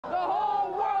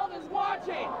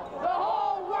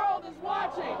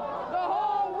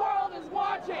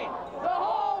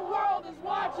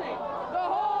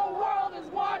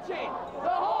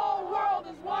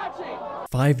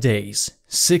5 days,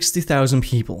 60,000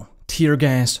 people, tear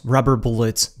gas, rubber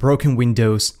bullets, broken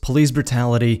windows, police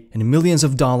brutality, and millions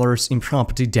of dollars in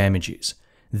property damages.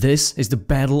 This is the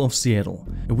Battle of Seattle,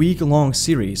 a week-long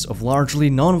series of largely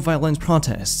non-violent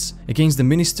protests against the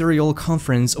Ministerial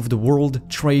Conference of the World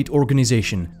Trade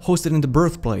Organization, hosted in the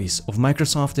birthplace of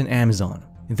Microsoft and Amazon.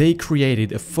 They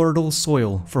created a fertile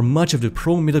soil for much of the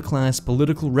pro-middle-class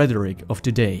political rhetoric of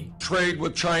today. Trade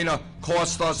with China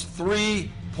cost us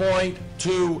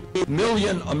 3.2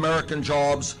 million American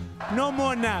jobs. No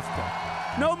more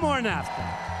NAFTA. No more NAFTA.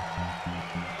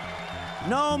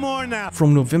 No more NAFTA.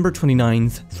 From November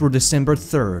 29th through December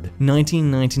 3rd,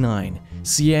 1999,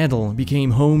 Seattle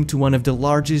became home to one of the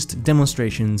largest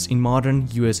demonstrations in modern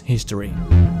US history.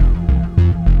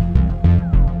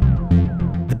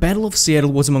 The Battle of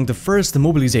Seattle was among the first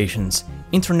mobilizations,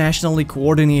 internationally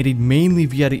coordinated mainly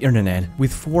via the internet,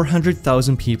 with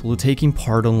 400,000 people taking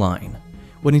part online.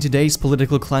 What in today's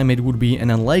political climate would be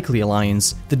an unlikely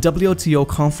alliance, the WTO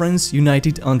conference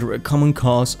united under a common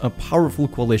cause a powerful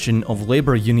coalition of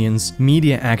labor unions,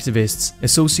 media activists,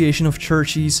 association of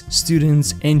churches,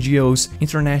 students, NGOs,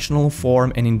 international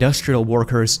farm and industrial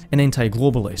workers, and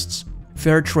anti-globalists.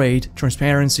 Fair trade,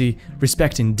 transparency,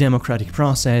 respecting democratic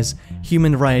process,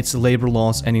 human rights, labor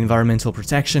laws, and environmental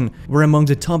protection were among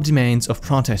the top demands of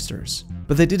protesters.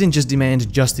 But they didn't just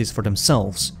demand justice for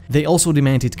themselves, they also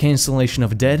demanded cancellation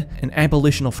of debt and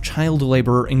abolition of child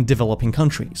labor in developing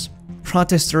countries.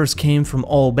 Protesters came from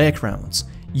all backgrounds: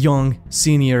 young,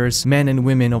 seniors, men and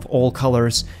women of all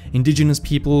colors, indigenous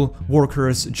people,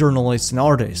 workers, journalists, and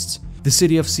artists. The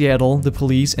city of Seattle, the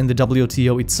police, and the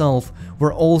WTO itself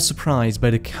were all surprised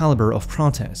by the caliber of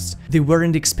protests. They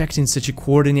weren't expecting such a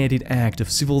coordinated act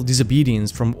of civil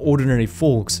disobedience from ordinary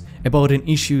folks about an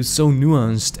issue so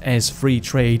nuanced as free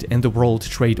trade and the World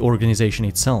Trade Organization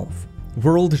itself.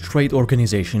 World Trade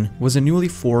Organization was a newly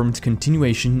formed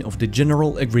continuation of the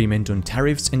General Agreement on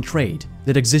Tariffs and Trade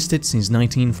that existed since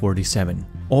 1947.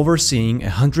 Overseeing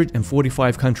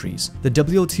 145 countries, the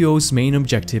WTO's main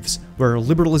objectives were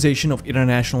liberalization of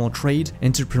international trade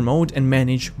and to promote and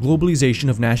manage globalization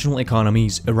of national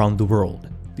economies around the world.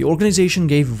 The organization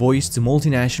gave voice to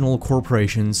multinational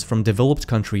corporations from developed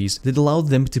countries that allowed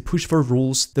them to push for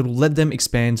rules that would let them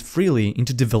expand freely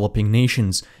into developing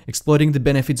nations, exploiting the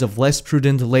benefits of less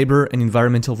prudent labor and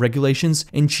environmental regulations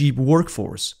and cheap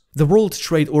workforce. The World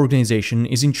Trade Organization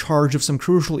is in charge of some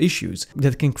crucial issues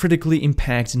that can critically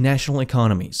impact national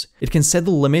economies. It can set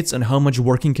the limits on how much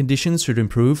working conditions should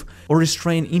improve or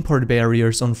restrain import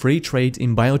barriers on free trade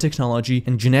in biotechnology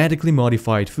and genetically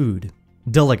modified food.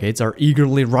 Delegates are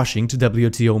eagerly rushing to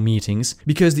WTO meetings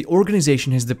because the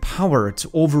organization has the power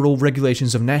to overrule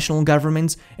regulations of national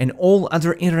governments and all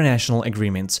other international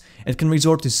agreements and can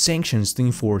resort to sanctions to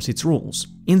enforce its rules.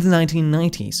 In the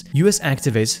 1990s, US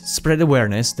activists spread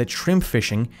awareness that shrimp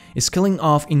fishing is killing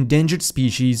off endangered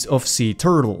species of sea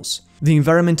turtles. The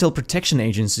Environmental Protection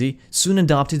Agency soon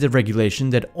adopted a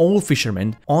regulation that all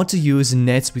fishermen ought to use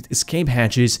nets with escape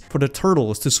hatches for the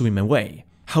turtles to swim away.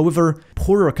 However,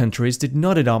 poorer countries did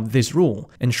not adopt this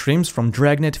rule, and shrimps from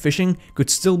dragnet fishing could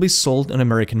still be sold on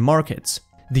American markets.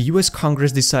 The US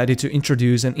Congress decided to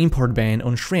introduce an import ban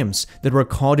on shrimps that were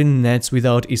caught in nets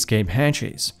without escape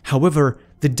hatches. However,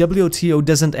 the WTO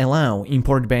doesn't allow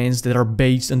import bans that are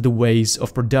based on the ways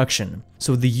of production,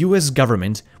 so the US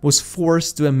government was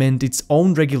forced to amend its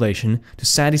own regulation to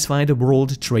satisfy the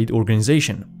World Trade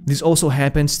Organization. This also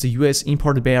happens to US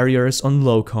import barriers on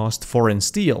low-cost foreign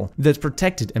steel that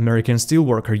protected American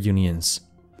steelworker unions.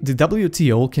 The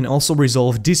WTO can also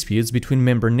resolve disputes between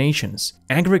member nations.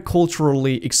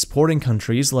 Agriculturally exporting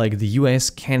countries like the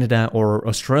US, Canada, or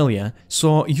Australia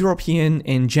saw European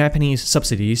and Japanese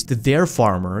subsidies to their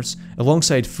farmers,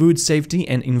 alongside food safety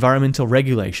and environmental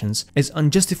regulations, as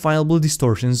unjustifiable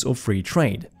distortions of free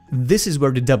trade. This is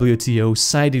where the WTO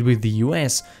sided with the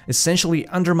US, essentially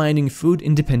undermining food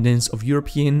independence of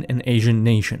European and Asian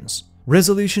nations.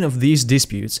 Resolution of these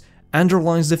disputes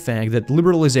underlines the fact that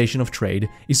liberalization of trade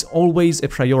is always a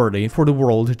priority for the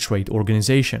World Trade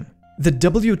Organization. The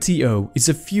WTO is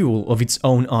a fuel of its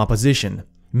own opposition.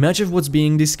 Much of what's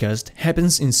being discussed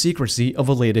happens in secrecy of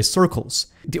elitist circles.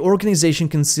 The organization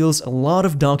conceals a lot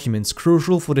of documents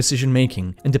crucial for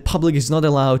decision-making, and the public is not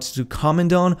allowed to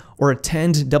comment on or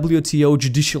attend WTO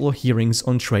judicial hearings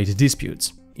on trade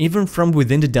disputes. Even from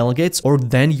within the delegates or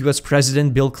then US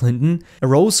President Bill Clinton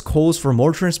arose calls for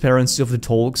more transparency of the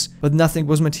talks, but nothing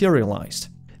was materialized.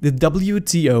 The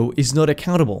WTO is not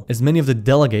accountable, as many of the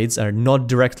delegates are not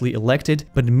directly elected,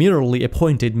 but merely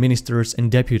appointed ministers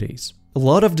and deputies. A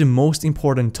lot of the most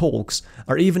important talks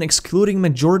are even excluding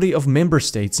majority of member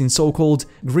states in so-called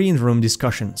green room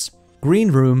discussions.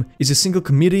 Green Room is a single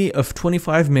committee of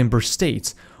 25 member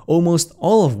states, almost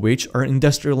all of which are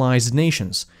industrialized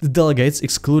nations. The delegates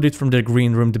excluded from the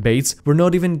Green Room debates were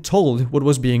not even told what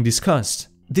was being discussed.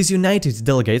 This united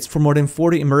delegates from more than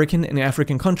 40 American and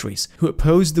African countries who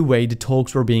opposed the way the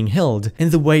talks were being held and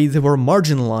the way they were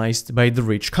marginalized by the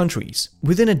rich countries.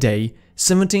 Within a day,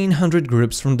 1,700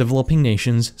 groups from developing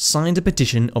nations signed a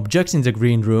petition objecting the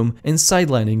Green Room and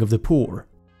sidelining of the poor.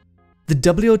 The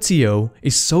WTO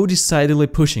is so decidedly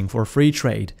pushing for free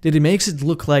trade that it makes it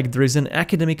look like there is an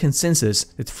academic consensus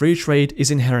that free trade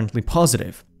is inherently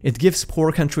positive. It gives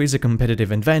poor countries a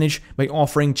competitive advantage by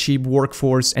offering cheap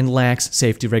workforce and lax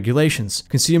safety regulations.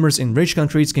 Consumers in rich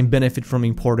countries can benefit from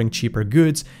importing cheaper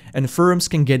goods, and firms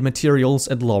can get materials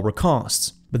at lower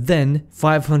costs. But then,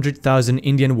 500,000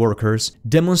 Indian workers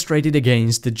demonstrated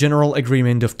against the General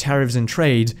Agreement of Tariffs and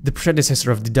Trade, the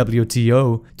predecessor of the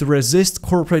WTO, to resist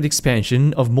corporate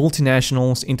expansion of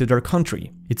multinationals into their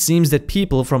country. It seems that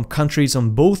people from countries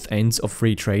on both ends of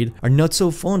free trade are not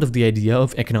so fond of the idea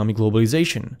of economic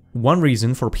globalization. One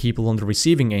reason for people on the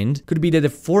receiving end could be that a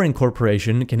foreign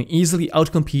corporation can easily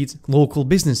outcompete local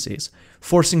businesses,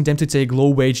 forcing them to take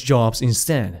low-wage jobs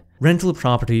instead. Rental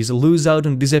properties lose out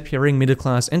on disappearing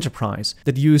middle-class enterprise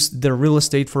that used their real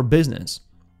estate for business.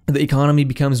 The economy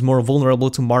becomes more vulnerable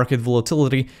to market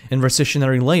volatility and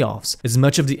recessionary layoffs, as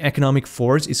much of the economic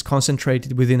force is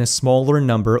concentrated within a smaller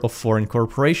number of foreign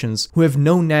corporations who have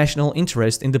no national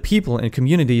interest in the people and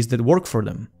communities that work for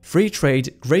them. Free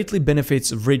trade greatly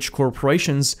benefits rich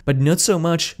corporations, but not so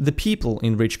much the people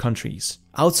in rich countries.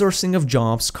 Outsourcing of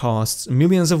jobs costs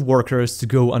millions of workers to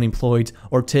go unemployed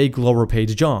or take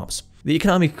lower-paid jobs. The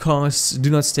economic costs do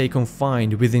not stay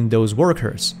confined within those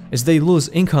workers. As they lose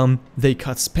income, they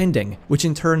cut spending, which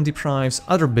in turn deprives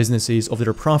other businesses of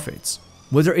their profits.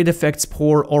 Whether it affects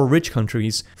poor or rich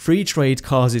countries, free trade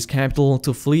causes capital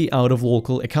to flee out of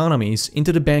local economies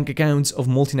into the bank accounts of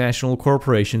multinational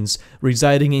corporations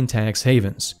residing in tax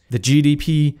havens. The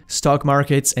GDP, stock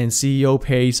markets, and CEO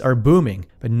pays are booming,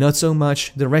 but not so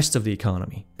much the rest of the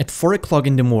economy. At 4 o'clock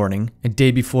in the morning, a day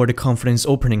before the conference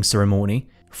opening ceremony,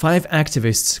 5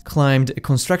 activists climbed a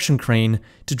construction crane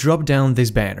to drop down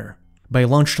this banner. By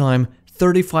lunchtime,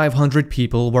 3,500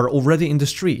 people were already in the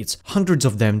streets, hundreds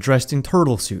of them dressed in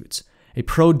turtle suits. A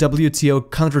pro-WTO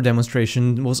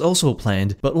counter-demonstration was also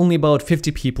planned, but only about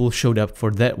 50 people showed up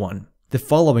for that one. The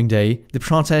following day, the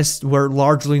protests were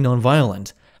largely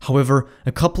non-violent. However,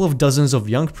 a couple of dozens of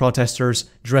young protesters,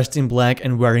 dressed in black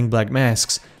and wearing black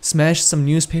masks, smashed some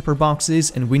newspaper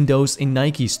boxes and windows in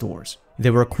Nike stores. They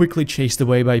were quickly chased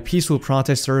away by peaceful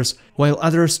protesters, while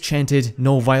others chanted,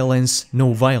 "No violence,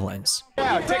 no violence."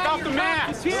 Yeah, take off the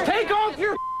mask! Take off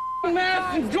your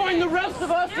mask and join the rest of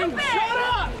us and shut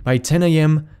up! By 10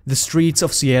 a.m., the streets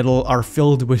of Seattle are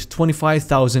filled with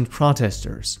 25,000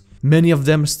 protesters. Many of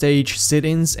them stage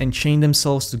sit-ins and chain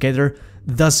themselves together,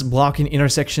 thus blocking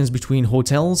intersections between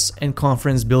hotels and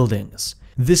conference buildings.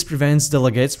 This prevents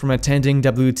delegates from attending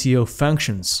WTO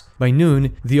functions. By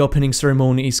noon, the opening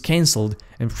ceremony is cancelled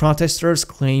and protesters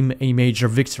claim a major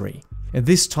victory. At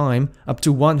this time, up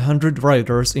to 100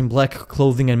 rioters in black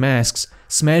clothing and masks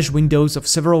smash windows of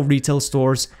several retail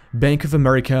stores, Bank of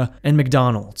America, and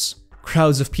McDonald's.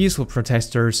 Crowds of peaceful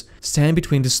protesters stand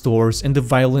between the stores and the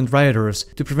violent rioters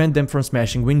to prevent them from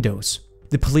smashing windows.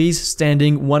 The police,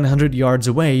 standing 100 yards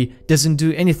away, doesn't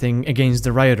do anything against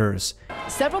the rioters.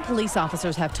 Several police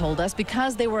officers have told us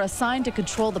because they were assigned to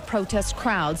control the protest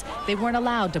crowds, they weren't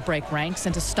allowed to break ranks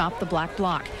and to stop the black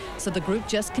bloc. So the group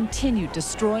just continued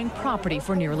destroying property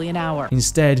for nearly an hour.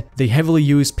 Instead, they heavily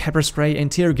use pepper spray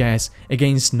and tear gas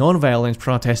against non-violent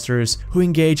protesters who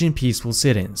engage in peaceful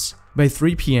sit-ins. By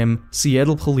 3 p.m.,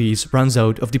 Seattle police runs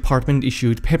out of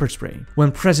department-issued pepper spray.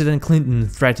 When President Clinton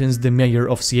threatens the mayor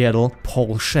of Seattle,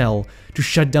 Paul Schell, to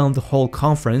shut down the whole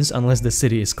conference unless the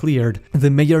city is cleared, the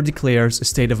mayor declares a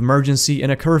state of emergency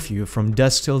and a curfew from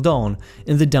dusk till dawn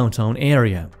in the downtown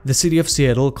area. The city of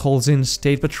Seattle calls in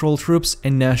state patrol troops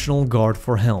and National Guard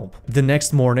for help. The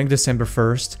next morning, December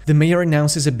 1st, the mayor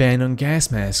announces a ban on gas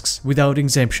masks without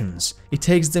exemptions. It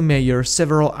takes the mayor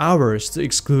several hours to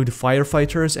exclude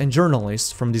firefighters and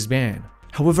journalists from this ban.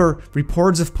 However,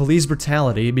 reports of police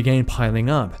brutality began piling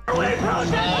up.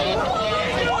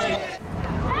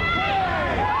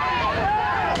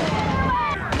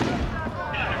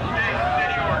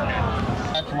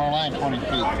 From our line, 20 feet.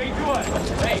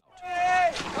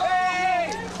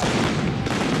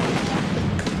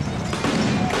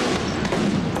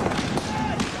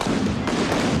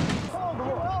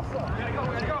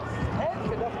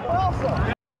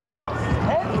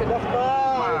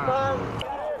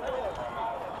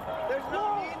 There's no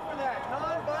need for that.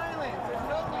 Non-violence. There's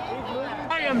no need for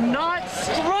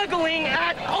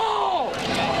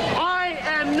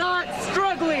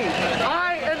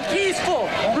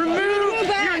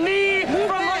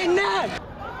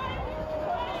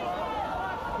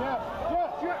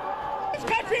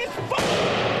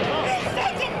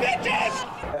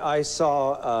I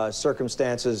saw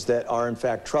circumstances that are in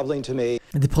fact troubling to me.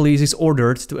 The police is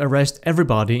ordered to arrest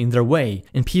everybody in their way,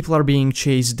 and people are being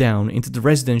chased down into the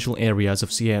residential areas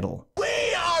of Seattle.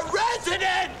 We are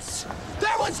residents!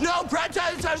 There was no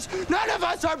protesters! None of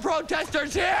us are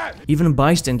protesters here! Even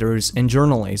bystanders and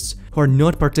journalists who are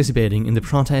not participating in the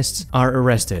protests are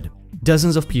arrested.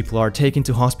 Dozens of people are taken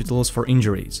to hospitals for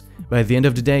injuries. By the end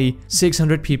of the day,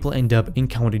 600 people end up in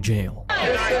county jail.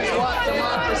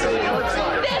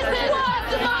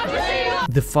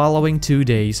 The following 2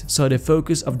 days saw the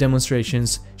focus of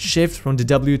demonstrations shift from the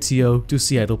WTO to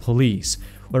Seattle police,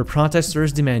 where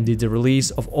protesters demanded the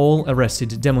release of all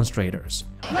arrested demonstrators.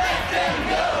 Let them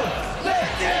go!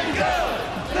 Let them go!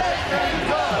 Let them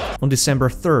go! On December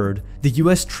 3rd, the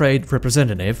US Trade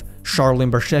Representative,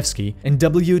 Charlene Barshevsky, and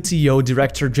WTO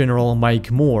Director General Mike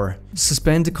Moore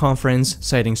suspend the conference,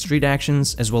 citing street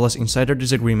actions as well as insider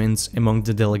disagreements among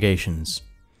the delegations.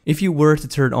 If you were to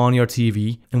turn on your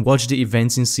TV and watch the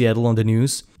events in Seattle on the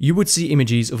news, you would see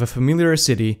images of a familiar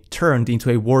city turned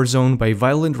into a war zone by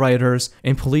violent rioters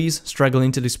and police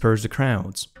struggling to disperse the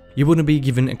crowds. You wouldn't be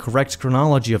given a correct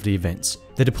chronology of the events,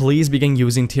 that the police began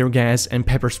using tear gas and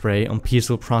pepper spray on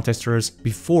peaceful protesters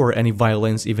before any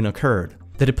violence even occurred,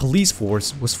 that the police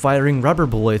force was firing rubber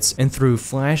bullets and threw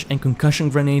flash and concussion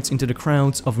grenades into the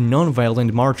crowds of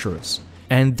non-violent marchers,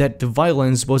 and that the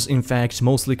violence was in fact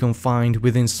mostly confined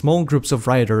within small groups of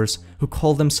rioters who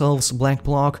called themselves Black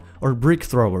Bloc or Brick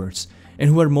Throwers, and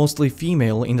who were mostly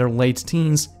female in their late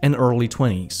teens and early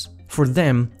 20s. For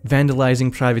them,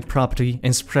 vandalizing private property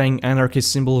and spraying anarchist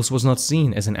symbols was not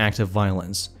seen as an act of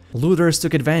violence. Looters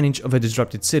took advantage of a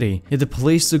disrupted city, yet the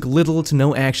police took little to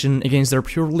no action against their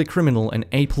purely criminal and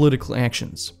apolitical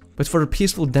actions. But for the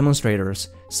peaceful demonstrators,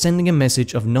 sending a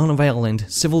message of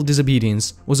non-violent civil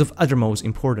disobedience was of uttermost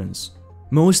importance.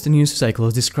 Most news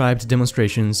cycles described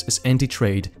demonstrations as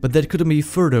anti-trade, but that couldn't be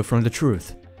further from the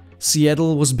truth.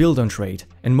 Seattle was built on trade,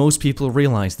 and most people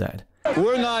realized that.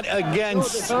 We're not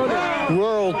against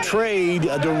world trade,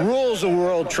 the rules of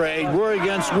world trade. We're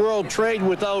against world trade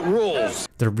without rules.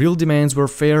 Their real demands were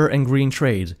fair and green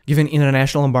trade, given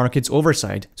international markets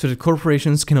oversight so that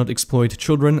corporations cannot exploit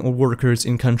children or workers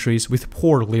in countries with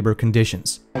poor labor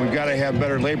conditions. We've got to have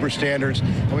better labor standards,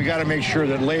 and we've got to make sure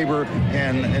that labor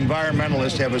and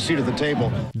environmentalists have a seat at the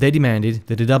table. They demanded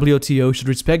that the WTO should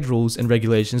respect rules and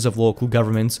regulations of local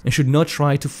governments and should not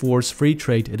try to force free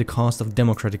trade at the cost of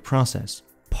democratic process.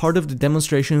 Part of the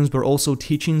demonstrations were also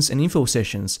teachings and info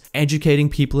sessions, educating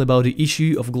people about the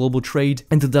issue of global trade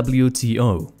and the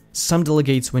WTO. Some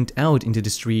delegates went out into the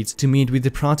streets to meet with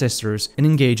the protesters and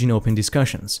engage in open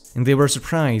discussions, and they were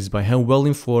surprised by how well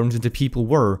informed the people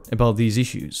were about these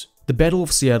issues. The Battle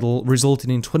of Seattle resulted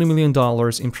in $20 million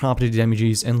in property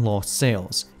damages and lost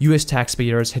sales. US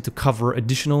taxpayers had to cover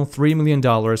additional $3 million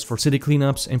for city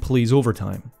cleanups and police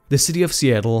overtime. The city of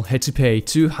Seattle had to pay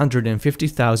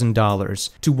 $250,000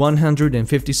 to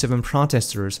 157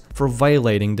 protesters for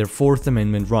violating their Fourth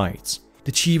Amendment rights.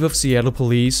 The chief of Seattle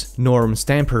Police, Norm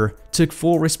Stamper, took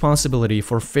full responsibility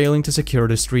for failing to secure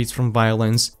the streets from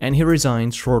violence, and he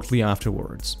resigned shortly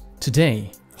afterwards.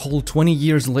 Today, whole 20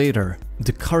 years later,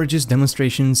 the courageous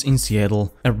demonstrations in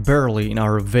Seattle are barely in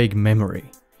our vague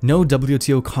memory. No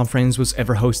WTO conference was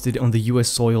ever hosted on the US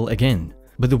soil again,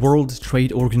 but the World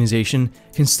Trade Organization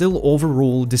can still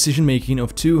overrule decision-making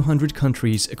of 200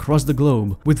 countries across the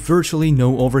globe with virtually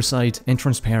no oversight and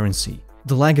transparency.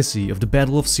 The legacy of the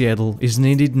Battle of Seattle is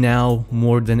needed now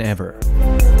more than ever.